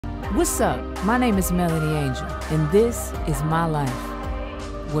What's up? My name is Melody Angel, and this is my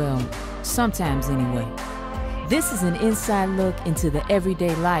life. Well, sometimes anyway. This is an inside look into the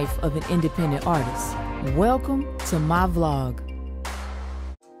everyday life of an independent artist. Welcome to my vlog.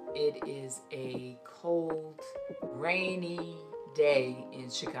 It is a cold, rainy day in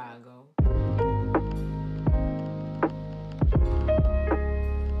Chicago.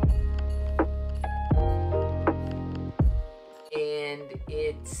 And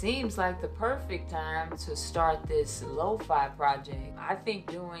it seems like the perfect time to start this lo-fi project. I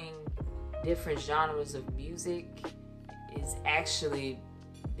think doing different genres of music is actually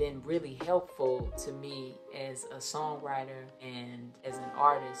been really helpful to me as a songwriter and as an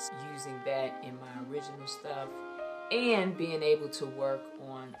artist, using that in my original stuff and being able to work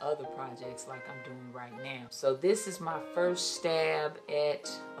on other projects like I'm doing right now. So this is my first stab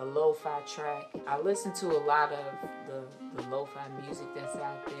at a lo-fi track. I listen to a lot of the lo-fi music that's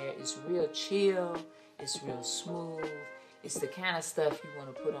out there. It's real chill, it's real smooth. It's the kind of stuff you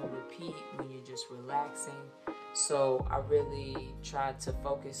want to put on repeat when you're just relaxing. So I really tried to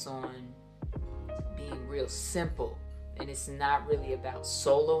focus on being real simple. And it's not really about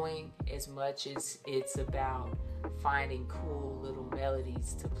soloing as much as it's about finding cool little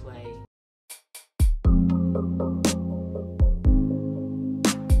melodies to play.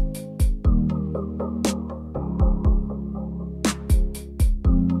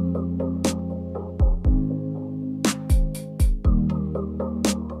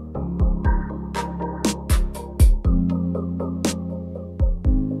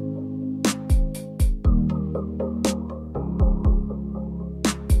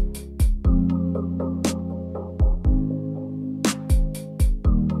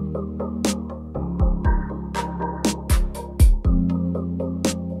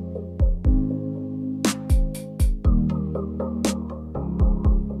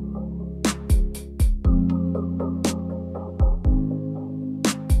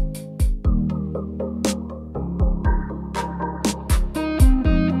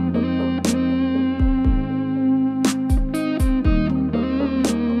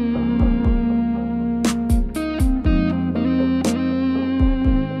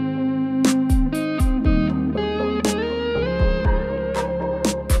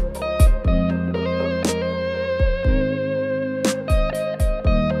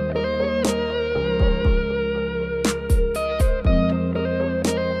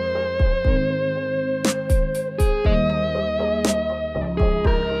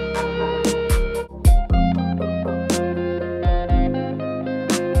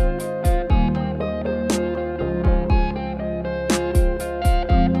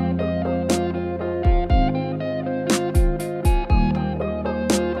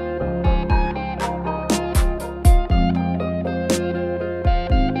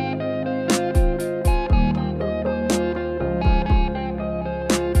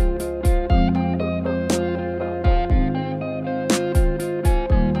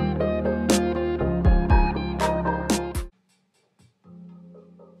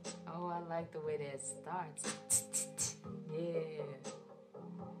 The way that starts. Yeah.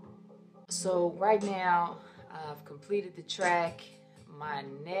 So right now I've completed the track. My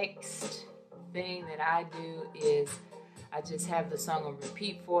next thing that I do is I just have the song on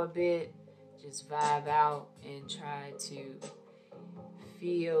repeat for a bit, just vibe out and try to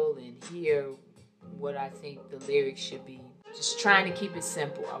feel and hear what I think the lyrics should be. Just trying to keep it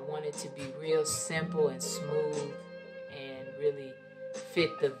simple. I want it to be real simple and smooth and really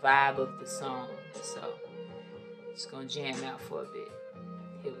fit the vibe of the song. So just gonna jam out for a bit.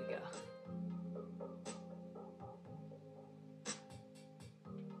 Here we go.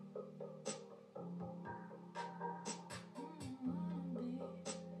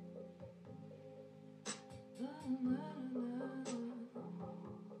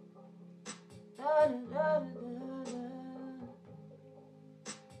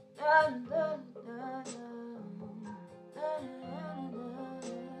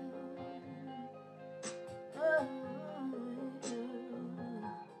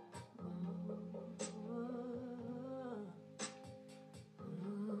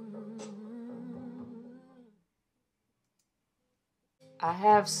 I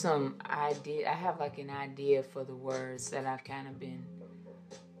have some idea. I have like an idea for the words that I've kind of been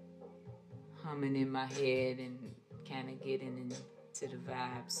humming in my head and kind of getting into the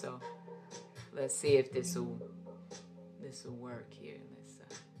vibe. So let's see if this will work here.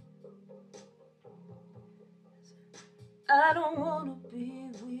 I don't wanna be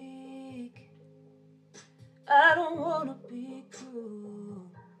weak. I don't wanna be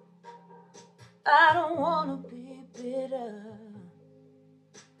cruel. I don't wanna be bitter.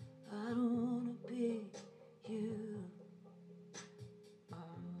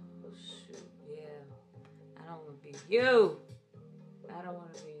 you. I don't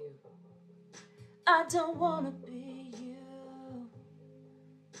want to be you. I don't want to be you.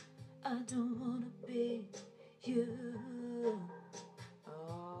 I don't want to be you.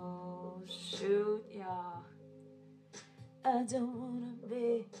 Oh, shoot, y'all. I don't want to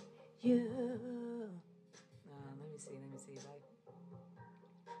be you. Let me see. Like,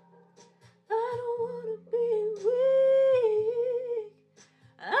 I don't want to be weak.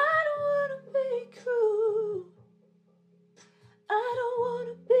 I don't want to be cruel. I don't want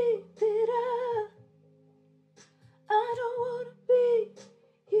to be bitter. I don't want to be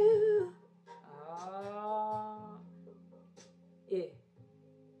you. oh, yeah.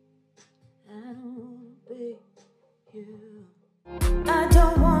 I don't want to be you. I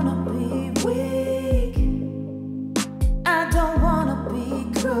don't want to be weak. I don't want to be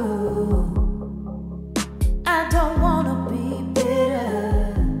cruel. I don't want to be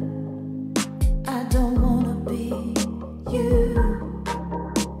bitter. I don't want to be you.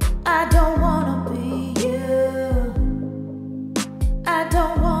 I don't want to be you. I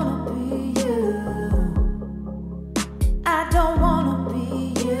don't want to be you. I don't want to be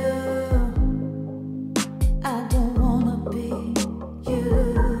you. I don't want to be you.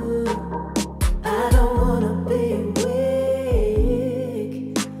 I don't want to be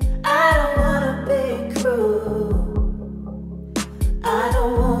weak. I don't want to be cruel. I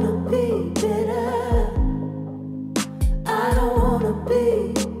don't want to be bitter. I don't want to be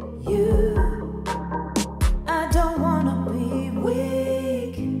you. I don't want to be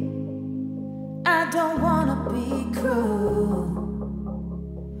weak. I don't want to be cruel.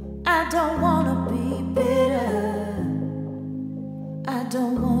 I don't want to be bitter. I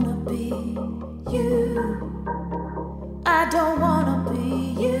don't want to be you. I don't want to be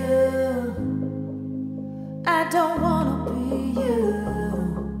you. I don't want to be you.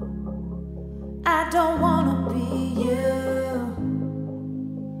 I don't want to be you.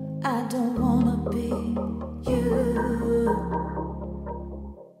 I don't want to be you.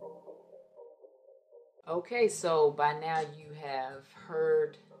 Okay, so by now you have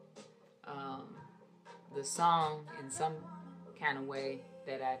heard the song in some kind of way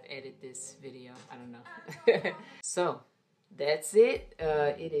that I've edited this video. I don't know. So that's it.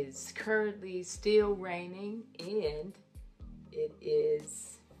 It is currently still raining and it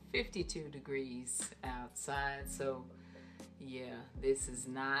is 52 degrees outside. So yeah, this is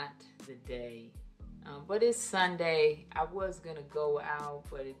not the day. But it's Sunday. I was gonna go out,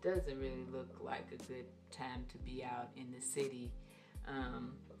 but it doesn't really look like a good time to be out in the city.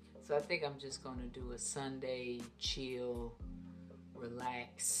 So I think I'm just gonna do a Sunday chill,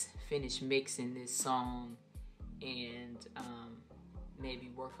 relax, finish mixing this song, and maybe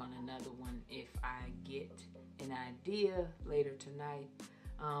work on another one if I get an idea later tonight.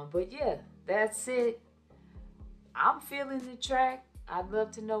 But yeah, that's it. I'm feeling the track. I'd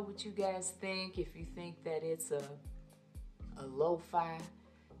love to know what you guys think. If you think that it's a lo-fi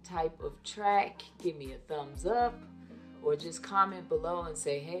type of track, give me a thumbs up or just comment below and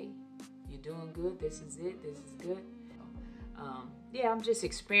say, hey, you're doing good. This is it. This is good. Yeah, I'm just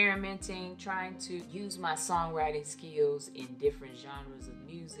experimenting, trying to use my songwriting skills in different genres of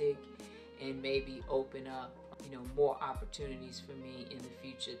music and maybe open up, more opportunities for me in the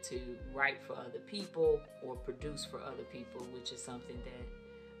future to write for other people or produce for other people, which is something that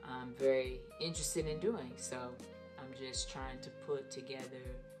I'm very interested in doing. So I'm just trying to put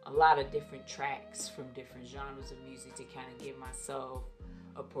together a lot of different tracks from different genres of music to kind of give myself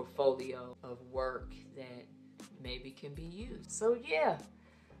a portfolio of work that maybe can be used. So yeah,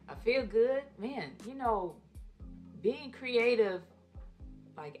 I feel good, man. Being creative,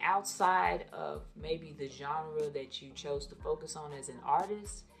 like outside of maybe the genre that you chose to focus on as an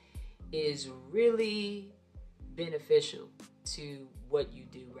artist, is really beneficial to what you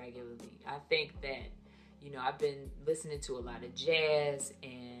do regularly. I think that, I've been listening to a lot of jazz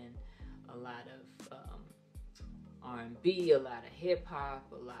and a lot of R&B, a lot of hip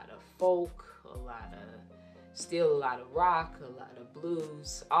hop, a lot of folk, a lot of rock, a lot of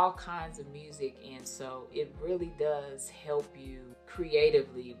blues, all kinds of music. And so it really does help you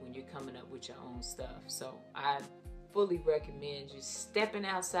creatively when you're coming up with your own stuff. So I fully recommend just stepping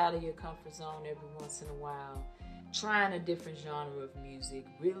outside of your comfort zone every once in a while, trying a different genre of music,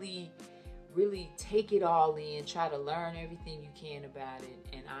 really take it all in, try to learn everything you can about it.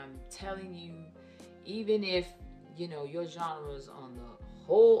 And I'm telling you, even if, your genre is on the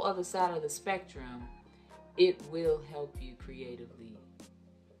whole other side of the spectrum, it will help you creatively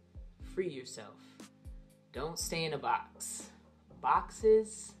free yourself. Don't stay in a box.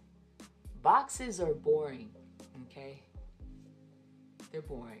 Boxes are boring, okay? They're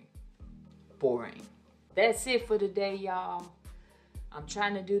boring. That's it for today, y'all. I'm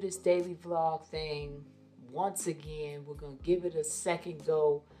trying to do this daily vlog thing once again. We're going to give it a second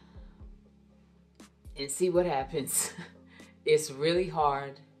go and see what happens. It's really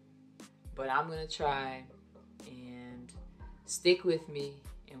hard, but I'm going to try, and stick with me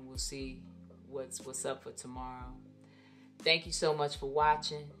and we'll see what's up for tomorrow. Thank you so much for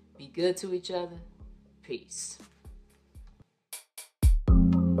watching. Be good to each other. Peace.